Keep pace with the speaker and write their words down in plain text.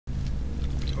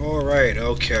Alright,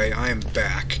 okay, I am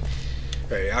back.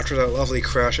 Right, after that lovely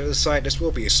crash, I decided this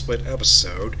will be a split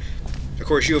episode. Of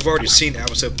course, you have already seen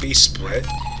episode B split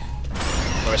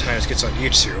by the time this gets on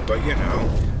YouTube, but you know.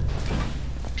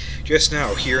 Just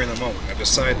now, here in the moment, I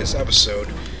decided this episode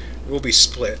will be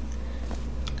split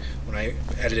when I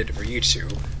edit it for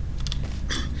YouTube.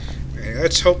 Okay,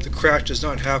 let's hope the crash does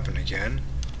not happen again.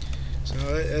 So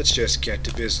let's just get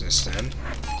to business then.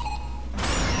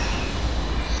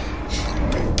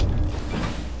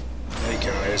 Hey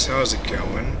guys, how's it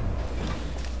going?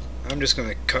 I'm just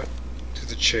gonna cut to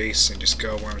the chase and just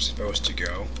go where I'm supposed to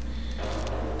go.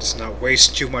 Just not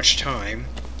waste too much time.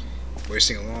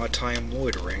 Wasting a lot of time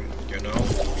loitering, you know?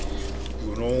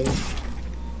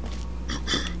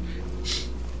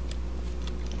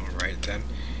 Alright then.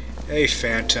 Hey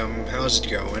Phantom, how's it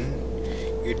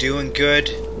going? You doing good?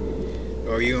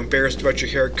 Or are you embarrassed about your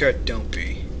haircut? Don't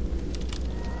be.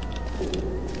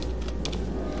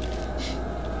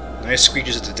 Nice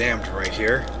screeches at the damned right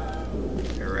here.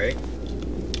 Alright.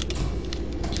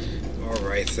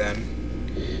 Alright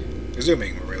then.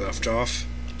 Resuming where we left off.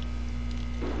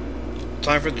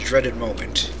 Time for the dreaded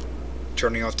moment.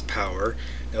 Turning off the power.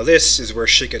 Now this is where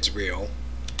shit gets real.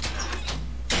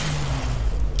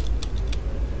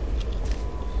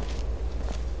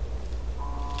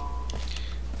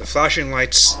 The flashing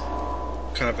lights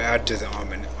kind of add to the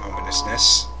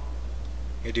ominousness.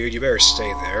 Hey dude, you better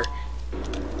stay there.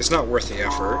 It's not worth the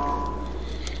effort.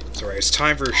 It's alright, it's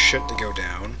time for shit to go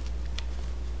down.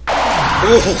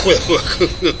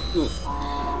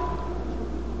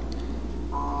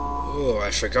 Oh,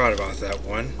 I forgot about that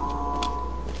one.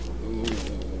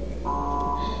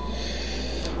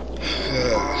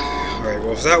 Alright,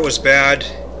 well if that was bad,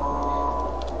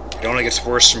 it only gets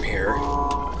worse from here.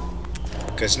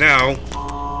 Because now...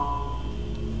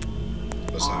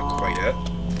 well, it's not quite yet.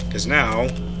 Because now...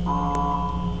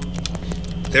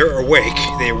 they're awake.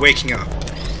 They're waking up.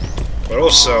 But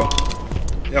also...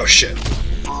 oh shit.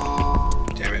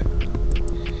 Damn it.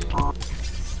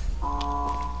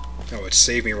 Oh, it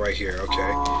saved me right here.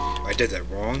 Okay. I did that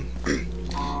wrong.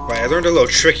 Right, I learned a little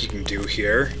trick you can do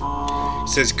here. It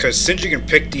says, because since you can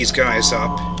pick these guys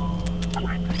up...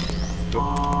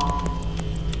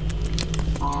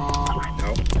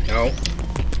 no.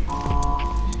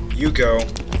 You go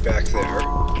back there.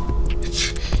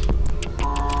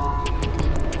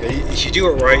 If you do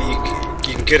it right,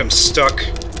 you can get them stuck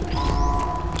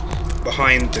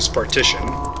behind this partition.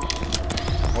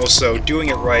 Also, doing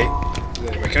it right...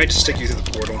 can I just stick you through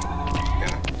the portal?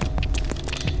 Yeah.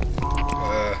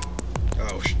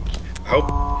 Oh,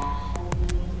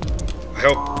 I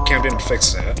hope Cam didn't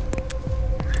fix that.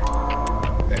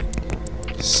 Okay.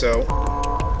 So...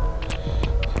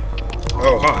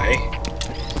 oh, hi.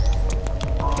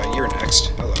 You're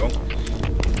next. Hello.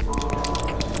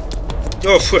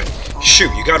 Oh, shoot,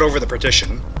 you got over the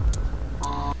partition.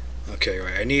 Okay,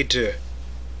 right, I need to...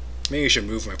 maybe I should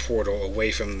move my portal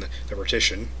away from the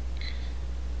partition.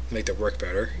 Make that work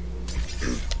better.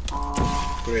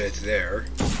 Put it there.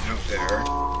 Out there.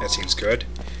 That seems good.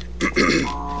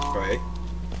 Right.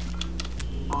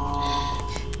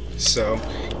 So,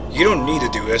 you don't need to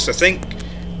do this. I think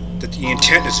that the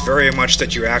intent is very much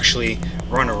that you actually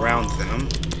run around them.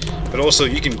 But also,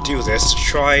 you can do this to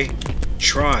try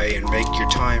and make your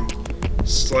time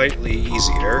slightly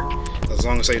easier, as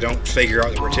long as I don't figure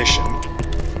out the partition.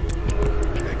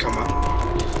 Okay, come up.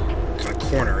 Kind of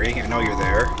cornery. I know you're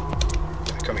there.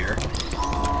 Come here.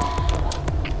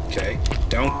 Okay.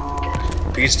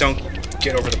 Please don't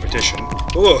get over the partition.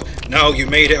 Oh, no, you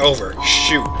made it over.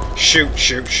 Shoot. Shoot,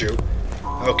 shoot, shoot.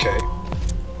 Okay.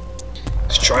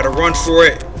 Just try to run for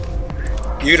it.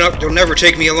 You'll never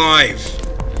take me alive.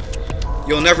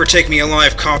 You'll never take me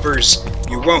alive, coppers.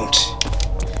 You won't.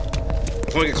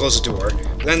 If I can close the door.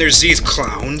 Then there's these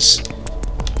clowns.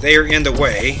 They are in the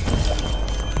way.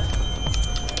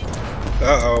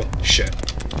 Uh-oh. Shit.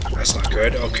 That's not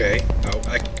good. Okay. Oh,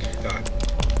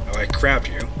 I crabbed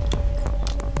you.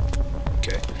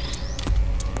 Okay.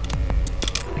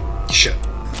 Shit.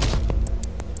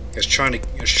 I was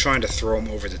trying to throw him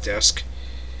over the desk.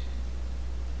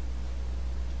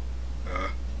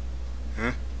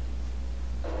 Huh?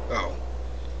 Oh.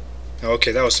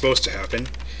 Okay, that was supposed to happen.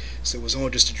 So it was all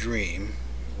just a dream.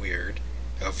 Weird.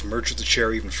 I've merged the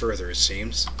chair even further, it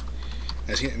seems.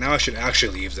 Now I should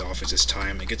actually leave the office this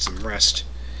time and get some rest.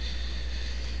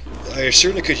 I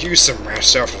certainly could use some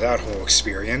rest after that whole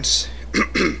experience.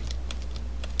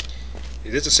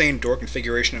 Is this the same door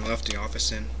configuration I left the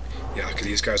office in? Yeah, because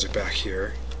these guys are back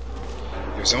here.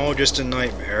 It was all just a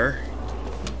nightmare.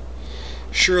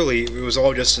 Surely it was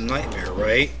all just a nightmare,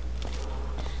 right?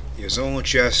 It was all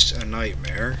just a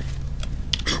nightmare.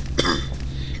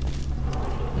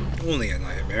 Only a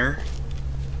nightmare.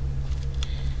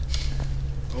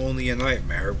 Only a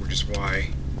nightmare, which is why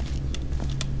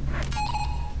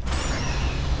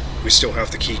we still have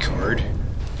the key card.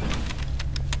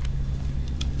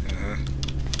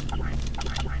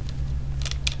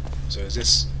 So is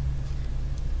this...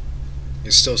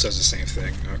 It still says the same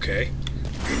thing, okay.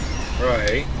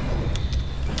 Right.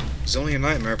 It's only a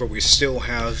nightmare, but we still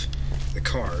have the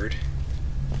card.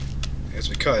 It's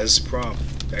because,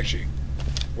 actually,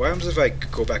 what happens if I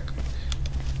go back?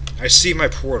 I see my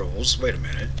portals. Wait a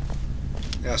minute.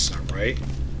 That's not right.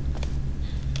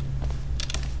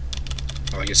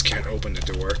 Oh, I just can't open the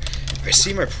door. I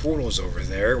see my portals over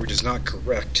there, which is not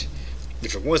correct.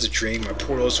 If it was a dream, my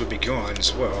portals would be gone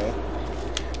as well.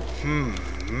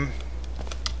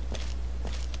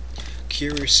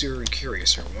 Curiouser and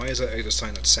curiouser. Why is that a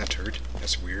sign that's centered?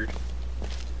 That's weird.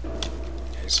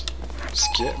 Guys, just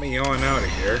get me on out of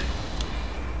here.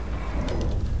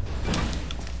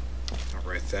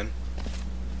 Alright then.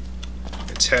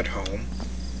 Let's head home.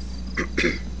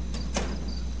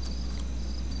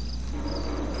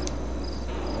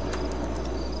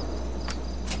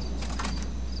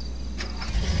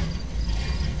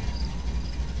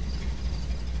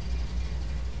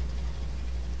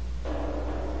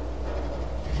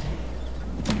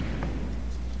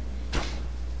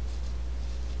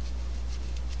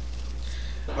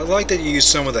 I like that you use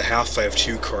some of the Half-Life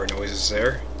 2 car noises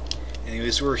there.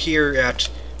 Anyways, we're here at...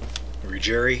 Are we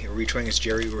Jerry? Are we trying as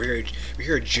Jerry? We're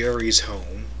here at Jerry's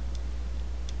home.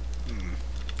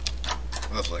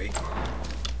 Lovely.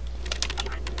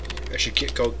 I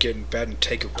should go get in bed and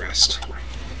take a rest.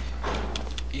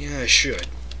 Yeah, I should.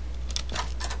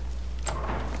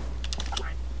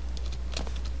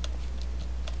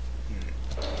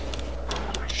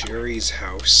 Jerry's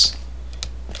house.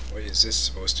 What is this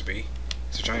supposed to be?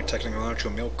 It's a giant technological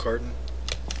milk carton.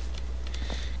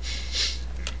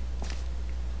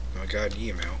 Oh, I got an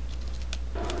email.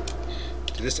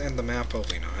 Did this end the map?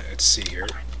 Probably not. Let's see here.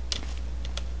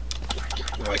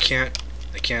 Oh, I can't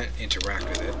interact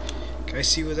with it. Can I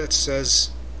see what that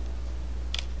says?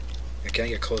 I can't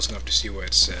get close enough to see what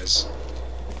it says.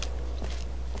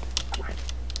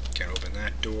 Can't open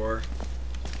that door.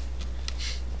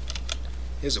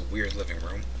 Here's a weird living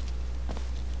room.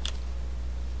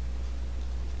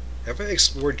 Have I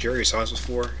explored Jerry's house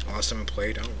before? Last time I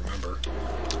played? I don't remember.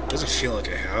 It doesn't feel like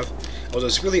I have. Although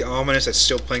it's really ominous that's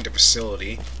still playing the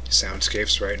facility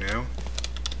soundscapes right now.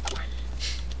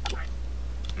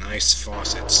 Nice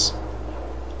faucets.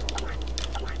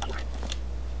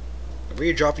 Where are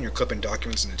you dropping your clip and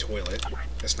documents in the toilet?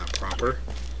 That's not proper.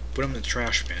 Put them in the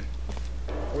trash bin.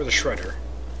 Or the shredder.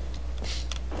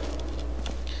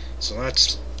 So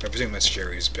that's... I presume that's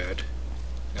Jerry's bed.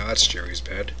 No, that's Jerry's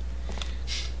bed.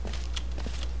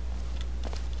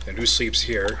 And who sleeps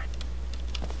here?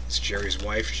 It's Jerry's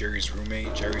wife, Jerry's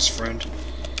roommate, Jerry's friend.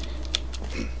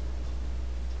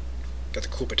 Got the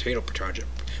cool potato project.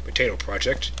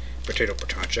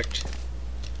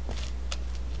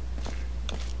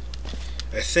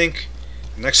 I think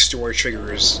the next story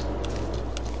trigger is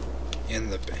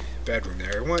in the bedroom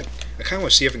there. I kind of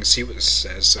want to see if I can see what this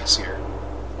says. So it's here.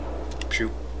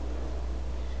 Shoot.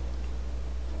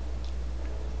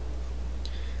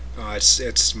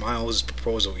 It's Miles'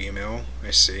 proposal email.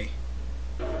 I see.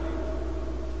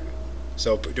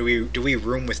 So do we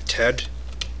room with Ted?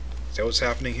 Is that what's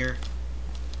happening here?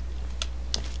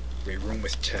 We room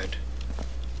with Ted.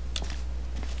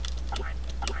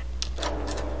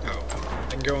 Oh, I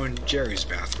can go in Jerry's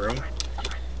bathroom.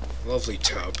 Lovely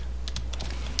tub.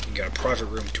 You got a private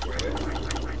room toilet.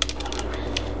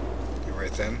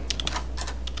 Alright then.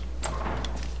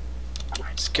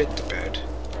 Let's get to bed.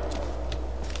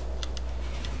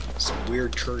 Some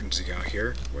weird curtains you got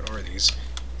here. What are these?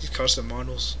 These custom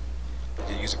models?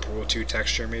 Did you use a Pro 2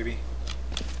 texture maybe?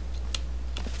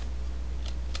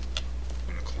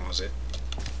 In the closet.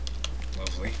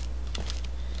 Lovely.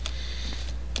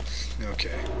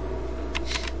 Okay.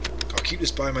 I'll keep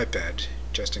this by my bed,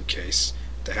 just in case.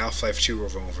 The Half-Life 2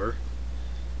 revolver.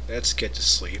 Let's get to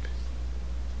sleep.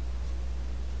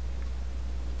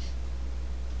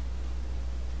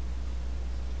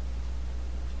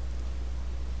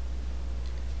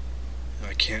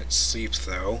 I can't sleep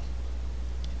though,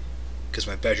 because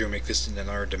my bedroom exists in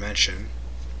another dimension.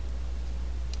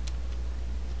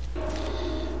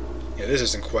 Yeah, this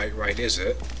isn't quite right, is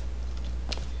it?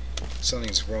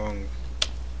 Something's wrong.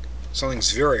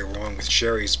 Something's very wrong with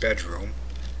Jerry's bedroom.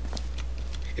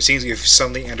 It seems we've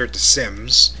suddenly entered The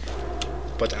Sims,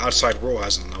 but the outside world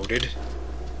hasn't loaded.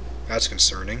 That's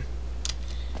concerning.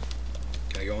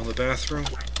 Can I go in the bathroom?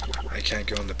 I can't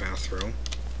go in the bathroom.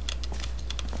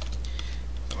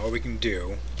 All we can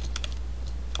do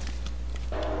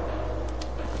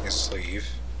is leave.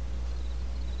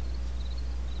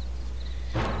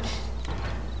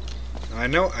 I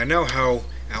know how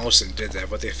Allison did that,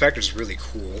 but the effect was really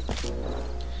cool.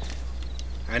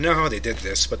 I know how they did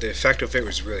this, but the effect of it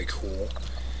was really cool.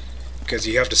 Because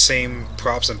you have the same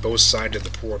props on both sides of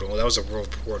the portal. That was a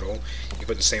world portal. You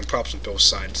put the same props on both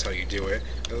sides, that's how you do it.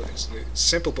 It's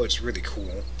simple, but it's really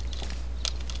cool.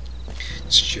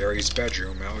 It's Jerry's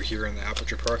bedroom out here in the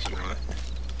Aperture parking lot.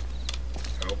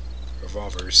 Oh,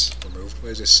 revolvers removed. What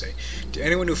does this say? To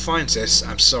anyone who finds this,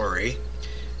 I'm sorry.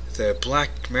 The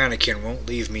black mannequin won't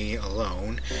leave me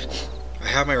alone. I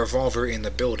have my revolver in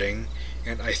the building,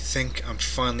 and I think I'm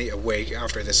finally awake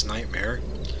after this nightmare.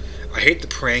 I hate the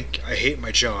prank, I hate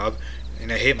my job,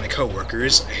 and I hate my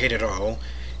coworkers. I hate it all.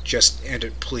 Just end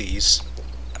it, please.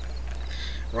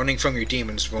 Running from your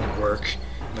demons won't work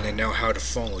when they know how to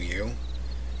follow you.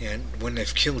 And when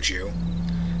they've killed you,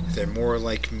 they're more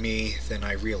like me than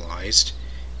I realized.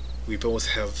 We both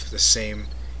have the same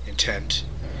intent.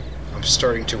 I'm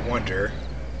starting to wonder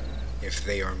if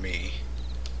they are me.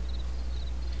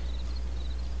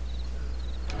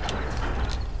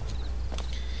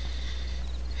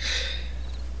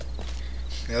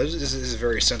 Now, this is a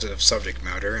very sensitive subject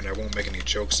matter, and I won't make any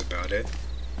jokes about it.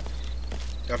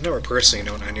 I've never personally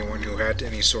known anyone who had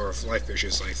any sort of life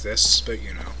issues like this, but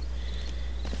you know.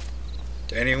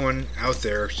 To anyone out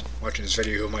there watching this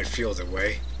video who might feel that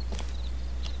way,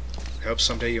 I hope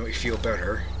someday you feel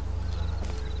better.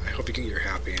 I hope you get your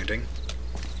happy ending.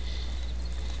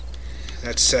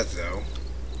 That said, though,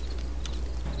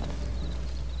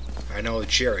 I know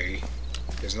Jerry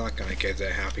is not going to get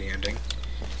that happy ending.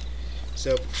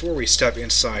 So before we step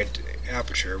inside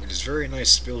Aperture, which is a very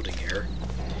nice building here,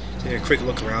 take a quick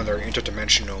look around our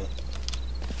interdimensional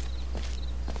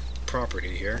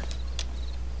property here.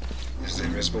 This is the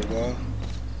invisible wall.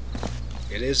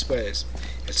 It is, but it's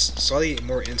slightly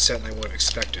more inset than I would have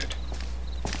expected.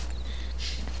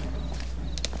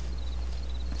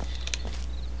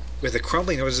 With the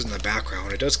crumbling noises in the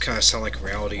background, it does kind of sound like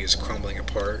reality is crumbling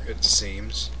apart, it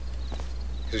seems.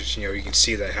 Because, you know, you can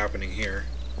see that happening here.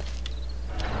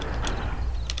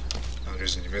 Oh,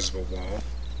 there's an invisible wall.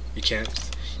 You can't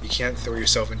throw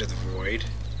yourself into the void.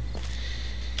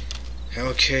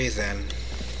 Okay then.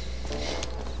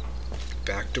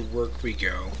 Back to work we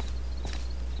go.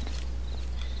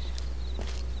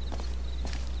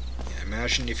 Yeah,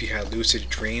 imagine if you had lucid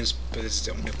dreams, but it's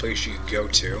the only place you could go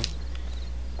to.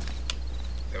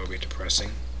 That would be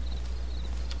depressing.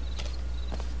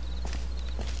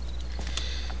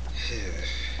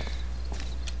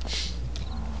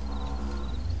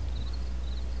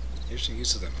 Here's the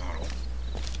use of that model.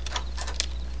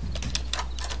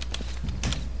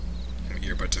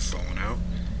 You're about to fall out.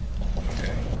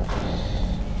 Okay.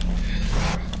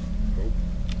 Oh.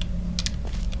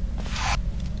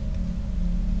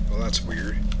 Well, that's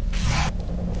weird.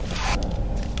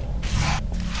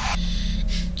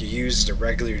 You use the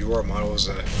regular door model as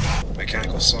a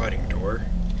mechanical sliding door.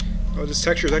 Oh, this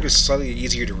texture is actually slightly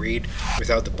easier to read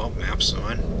without the bump maps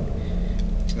on.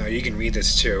 Now you can read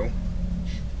this too.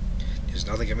 There's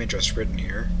nothing of interest written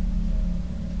here.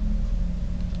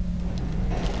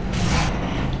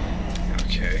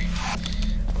 Okay.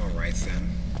 Alright then.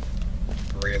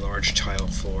 Very large tile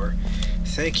floor.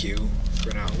 Thank you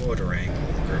for not loitering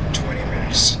longer than 20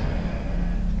 minutes.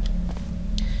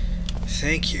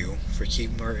 Thank you for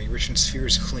keeping our enrichment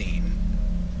spheres clean.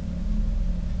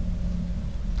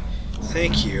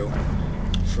 Thank you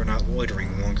for not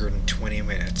loitering longer than 20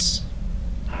 minutes.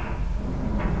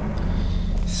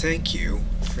 Thank you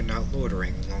for not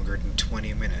loitering longer than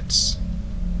 20 minutes.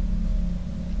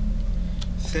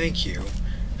 Thank you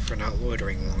for not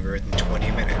loitering longer than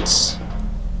 20 minutes.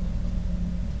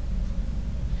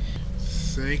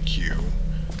 Thank you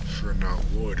for not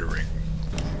loitering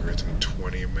longer than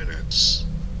 20 minutes.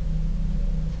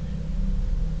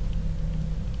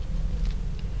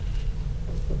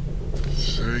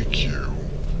 Thank you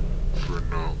for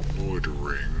not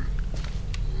loitering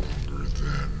longer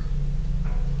than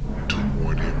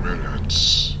 20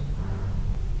 minutes.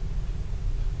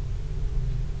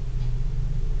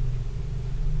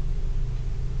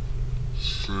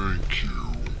 Thank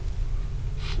you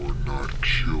for not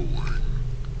killing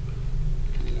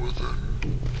more than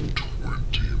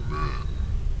 20 men.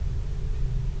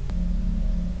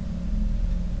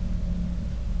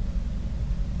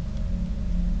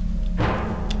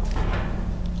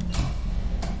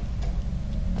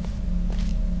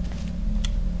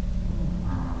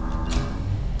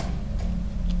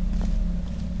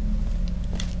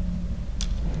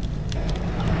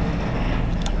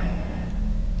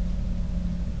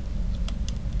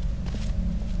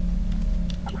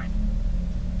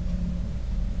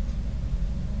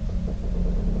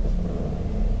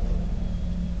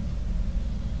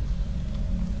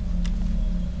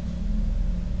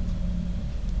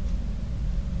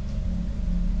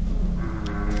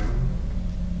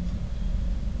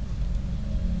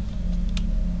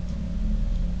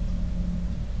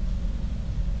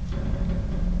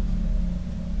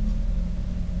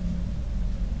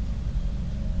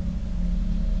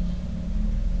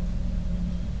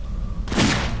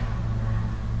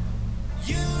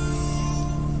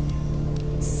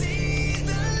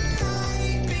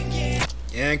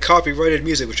 copyrighted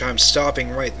music, which I'm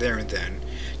stopping right there and then.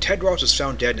 Ted Ross was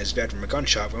found dead in his bed from a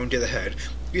gunshot wound to the head.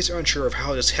 Police are unsure of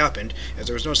how this happened, as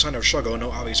there was no sign of struggle,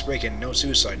 no obvious break-in, no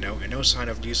suicide note, and no sign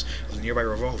of use of the nearby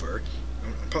revolver.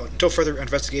 Until further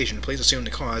investigation, police assume the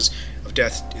cause of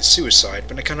death is suicide,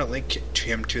 but they cannot link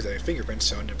him to the fingerprints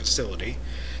found in the facility.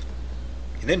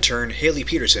 An intern, Haley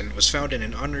Peterson, was found in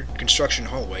an under-construction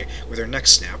hallway with her neck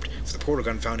snapped, with the portal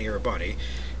gun found near her body.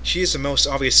 She is the most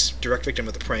obvious direct victim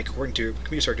of the prank, according to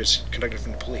computer searches conducted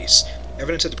from the police.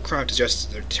 Evidence of the crime suggests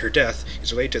that her death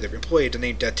is related to the employee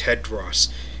named Ted Ross.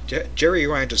 Jerry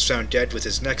Ryan was found dead with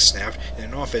his neck snapped in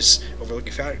an office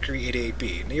overlooking Factory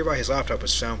 88B. Nearby, his laptop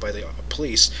was found by the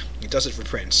police and dusted for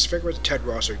prints. Fingerprints of Ted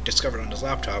Ross are discovered on his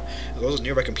laptop, as well as a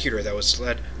nearby computer that was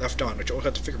left on, which also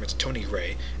had the fingerprints of Tony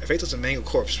Gray. A faceless and mangled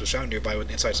corpse was found nearby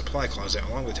inside a supply closet,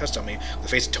 along with a test dummy with the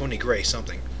face of Tony Gray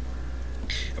something.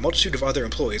 A multitude of other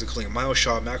employees, including Miles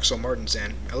Shaw, Maxwell Martins,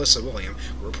 and Alyssa William,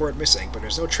 were reported missing, but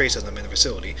there's no trace of them in the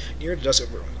facility. Neither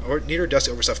dust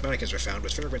overstuffed mannequins were found,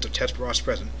 with fingerprints of Ted Ross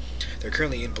present. They're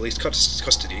currently in police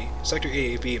custody. Sector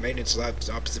 88B maintenance lab is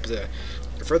opposite the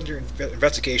further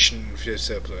investigation.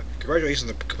 Congratulations on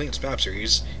the complete map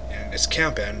series, and it's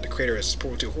Campan, the creator of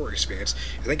Portal 2 horror experience.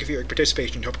 And thank you for your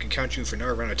participation. Hope we can count you for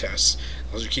another round of tests.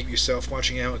 As long as you keep yourself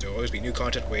watching out, there will always be new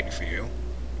content waiting for you.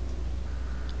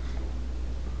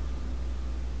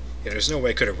 Yeah, there's no way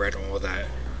I could have read all of that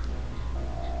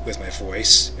with my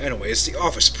voice. Anyways, The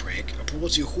Office Prank, a Portal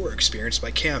 2 horror experience by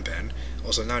Campan,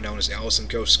 also now known as Allison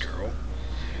Ghost Girl.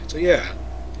 So yeah,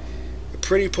 a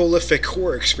pretty prolific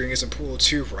horror experience in Portal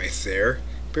 2 right there.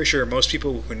 Pretty sure most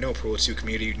people who know Portal 2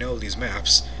 community know these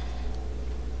maps.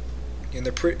 And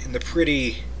they're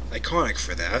pretty iconic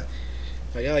for that.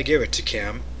 But yeah, I give it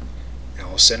to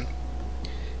Allison.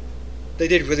 They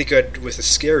did really good with the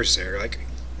scares there, like,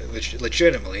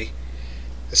 legitimately.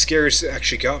 The scares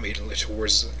actually got me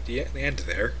towards the end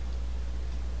there.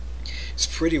 It's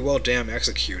pretty well damn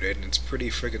executed, and it's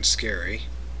pretty friggin' scary.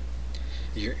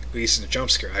 At least in the jump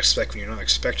scare aspect when you're not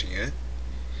expecting it.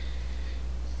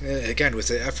 Again, with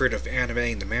the effort of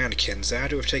animating the mannequins, that had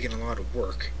to have taken a lot of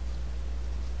work.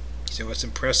 So it's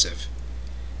impressive.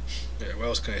 Yeah, what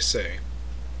else can I say?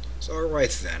 So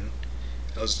alright then.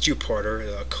 That was a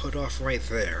two-parter, cut off right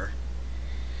there.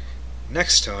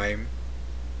 Next time,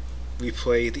 we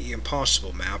play the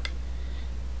impossible map,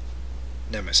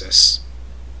 Nemesis.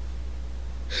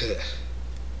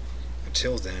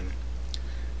 Until then,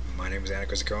 my name is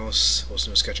ALLOS, also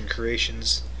known as Sketching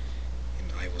Creations,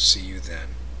 and I will see you then.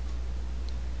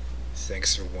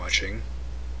 Thanks for watching.